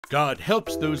God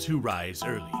helps those who rise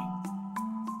early.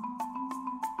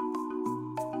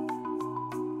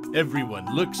 Everyone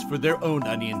looks for their own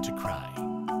onion to cry.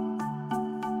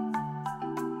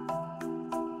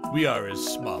 We are as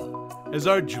small as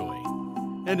our joy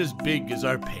and as big as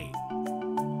our pain.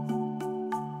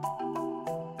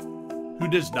 Who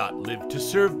does not live to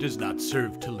serve does not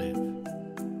serve to live.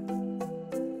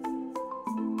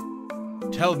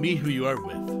 Tell me who you are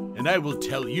with, and I will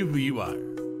tell you who you are.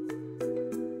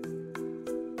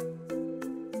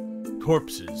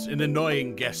 Corpses and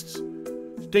annoying guests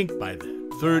stink by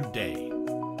the third day.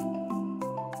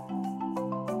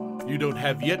 You don't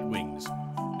have yet wings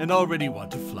and already want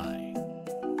to fly.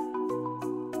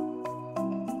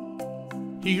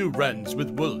 He who runs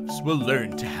with wolves will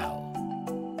learn to howl.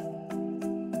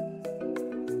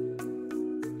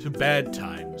 To bad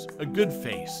times, a good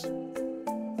face.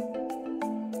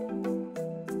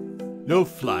 No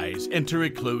flies enter a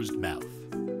closed mouth.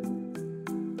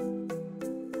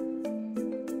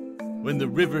 When the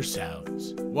river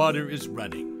sounds, water is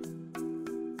running.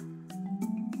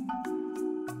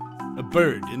 A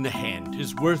bird in the hand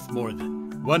is worth more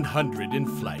than 100 in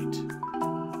flight.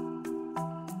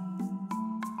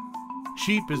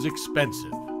 Sheep is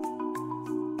expensive.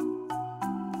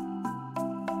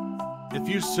 If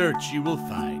you search, you will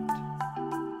find.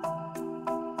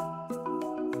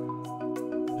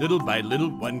 Little by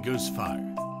little, one goes far.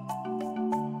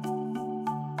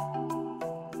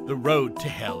 The road to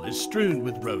hell is strewn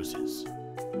with roses.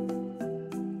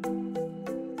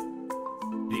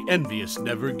 The envious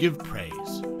never give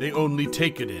praise, they only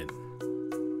take it in.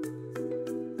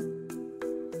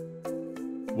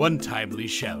 One timely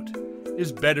shout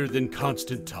is better than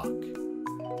constant talk.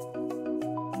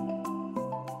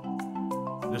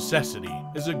 Necessity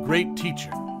is a great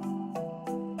teacher.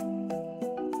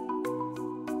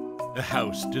 A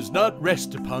house does not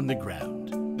rest upon the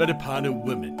ground, but upon a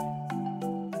woman.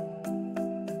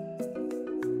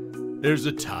 There's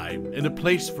a time and a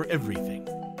place for everything.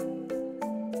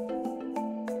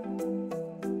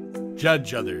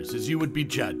 Judge others as you would be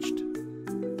judged.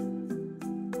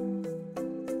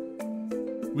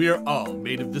 We are all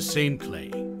made of the same clay,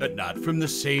 but not from the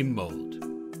same mold.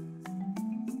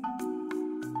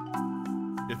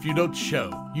 If you don't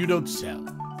show, you don't sell.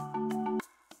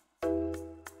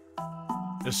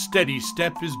 A steady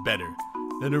step is better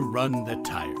than a run that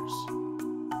tires.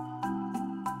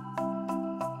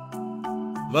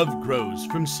 Love grows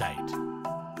from sight.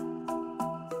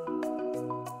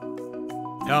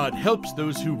 God helps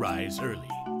those who rise early.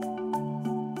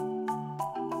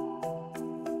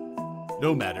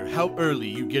 No matter how early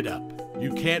you get up,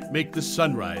 you can't make the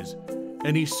sunrise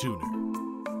any sooner.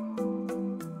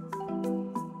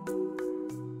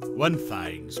 One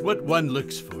finds what one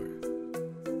looks for.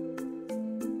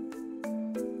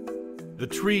 The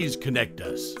trees connect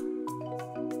us.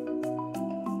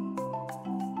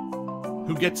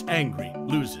 Who gets angry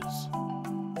loses.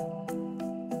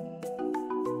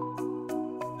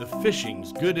 The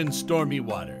fishing's good in stormy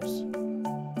waters.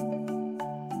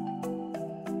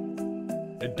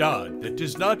 A dog that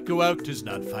does not go out does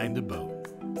not find the bone.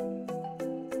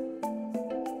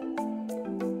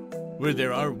 Where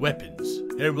there are weapons,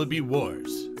 there will be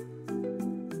wars.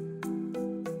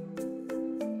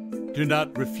 Do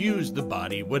not refuse the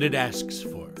body what it asks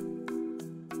for.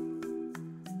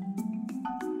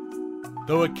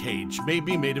 Though a cage may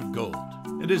be made of gold,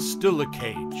 it is still a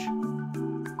cage.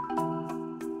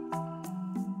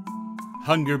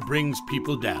 Hunger brings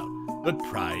people down, but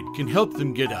pride can help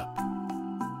them get up.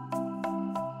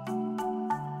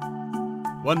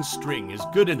 One string is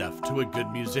good enough to a good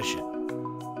musician.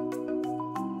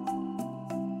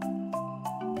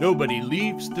 Nobody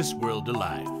leaves this world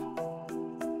alive.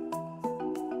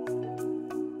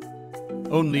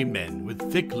 Only men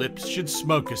with thick lips should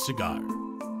smoke a cigar.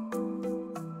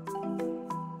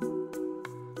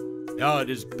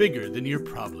 God is bigger than your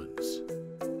problems.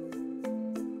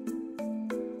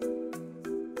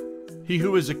 He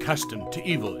who is accustomed to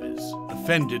evil is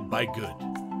offended by good.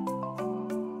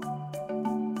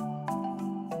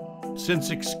 Since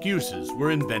excuses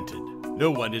were invented, no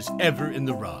one is ever in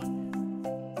the wrong.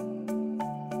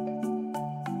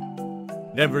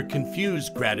 Never confuse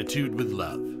gratitude with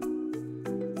love.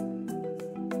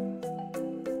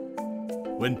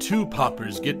 When two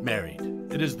paupers get married,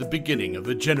 it is the beginning of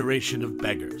a generation of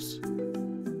beggars.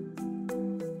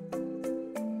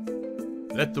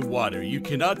 Let the water you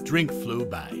cannot drink flow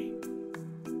by.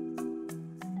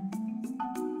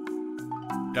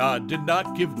 God did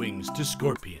not give wings to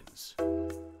scorpions.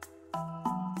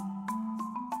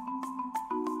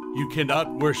 You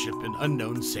cannot worship an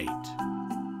unknown saint.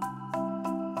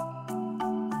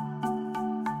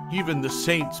 Even the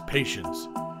saint's patience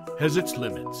has its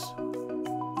limits.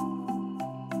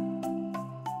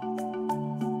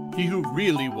 He who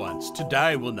really wants to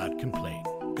die will not complain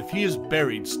if he is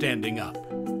buried standing up.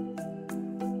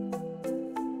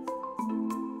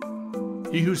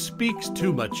 He who speaks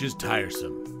too much is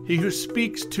tiresome. He who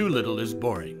speaks too little is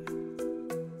boring.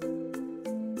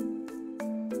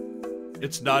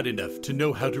 It's not enough to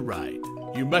know how to ride.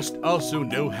 You must also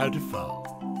know how to fall.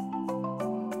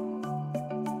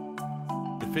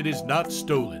 If it is not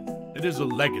stolen, it is a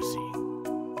legacy.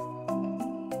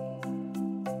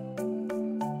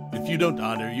 If you don't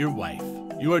honor your wife,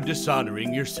 you are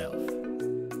dishonoring yourself.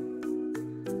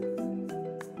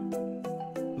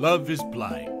 Love is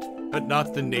blind, but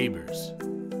not the neighbors.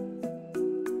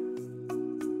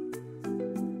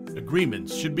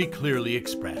 Agreements should be clearly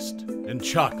expressed, and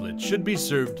chocolate should be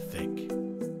served thick.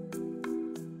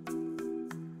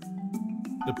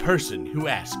 The person who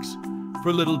asks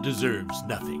for little deserves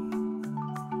nothing.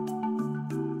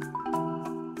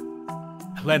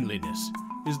 Cleanliness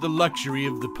is the luxury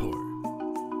of the poor.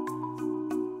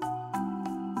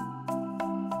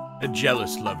 A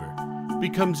jealous lover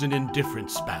becomes an indifferent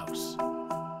spouse.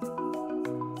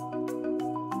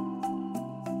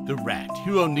 The rat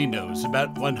who only knows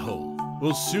about one hole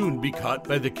will soon be caught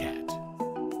by the cat.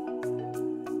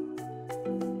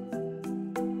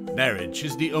 Marriage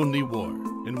is the only war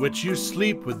in which you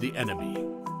sleep with the enemy.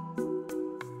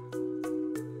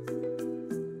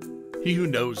 He who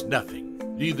knows nothing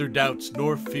neither doubts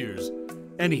nor fears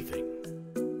anything.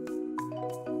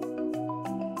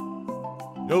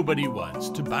 Nobody wants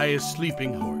to buy a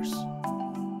sleeping horse.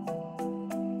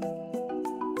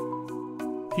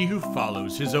 He who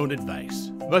follows his own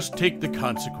advice must take the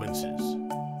consequences.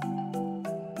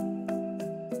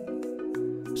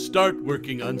 Start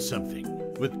working on something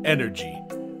with energy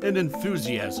and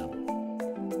enthusiasm.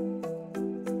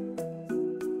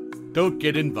 Don't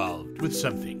get involved with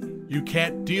something you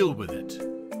can't deal with it.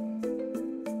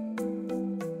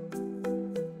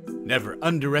 Never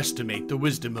underestimate the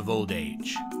wisdom of old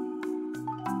age.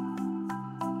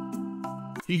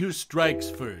 He who strikes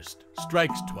first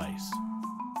strikes twice.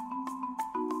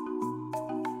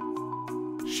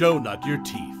 Show not your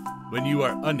teeth when you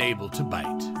are unable to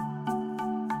bite.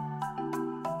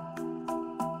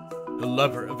 The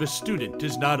lover of a student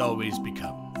does not always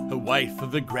become a wife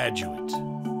of a graduate.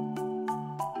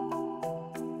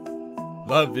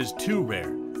 Love is too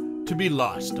rare to be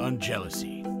lost on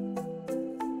jealousy.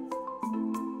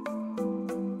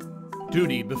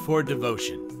 Duty before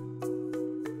devotion.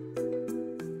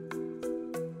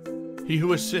 He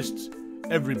who assists,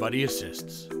 everybody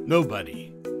assists,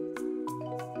 nobody.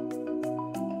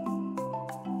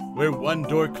 Where one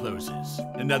door closes,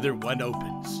 another one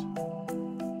opens.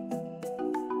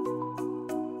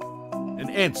 An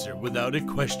answer without a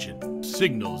question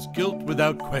signals guilt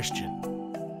without question.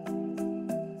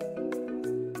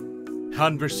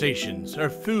 Conversations are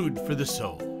food for the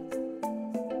soul.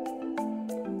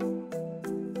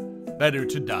 Better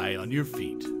to die on your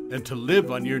feet than to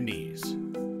live on your knees.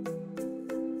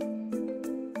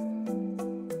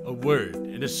 A word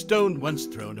and a stone once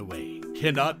thrown away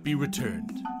cannot be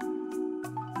returned.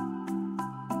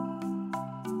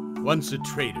 Once a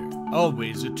traitor,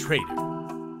 always a traitor.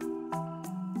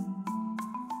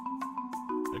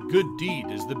 A good deed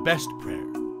is the best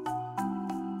prayer.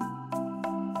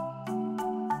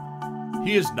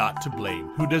 He is not to blame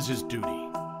who does his duty.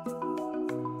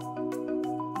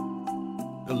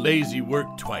 The lazy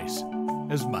work twice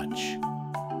as much.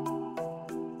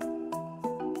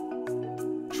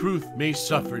 Truth may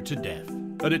suffer to death,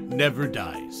 but it never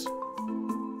dies.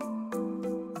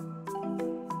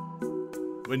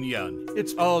 When young,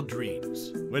 it's all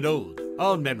dreams. When old,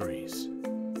 all memories.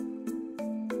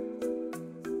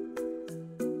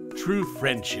 True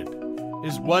friendship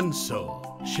is one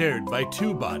soul shared by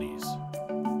two bodies.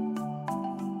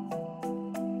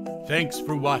 Thanks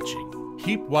for watching.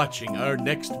 Keep watching our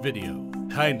next video.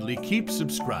 Kindly keep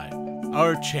subscribed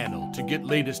our channel to get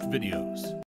latest videos.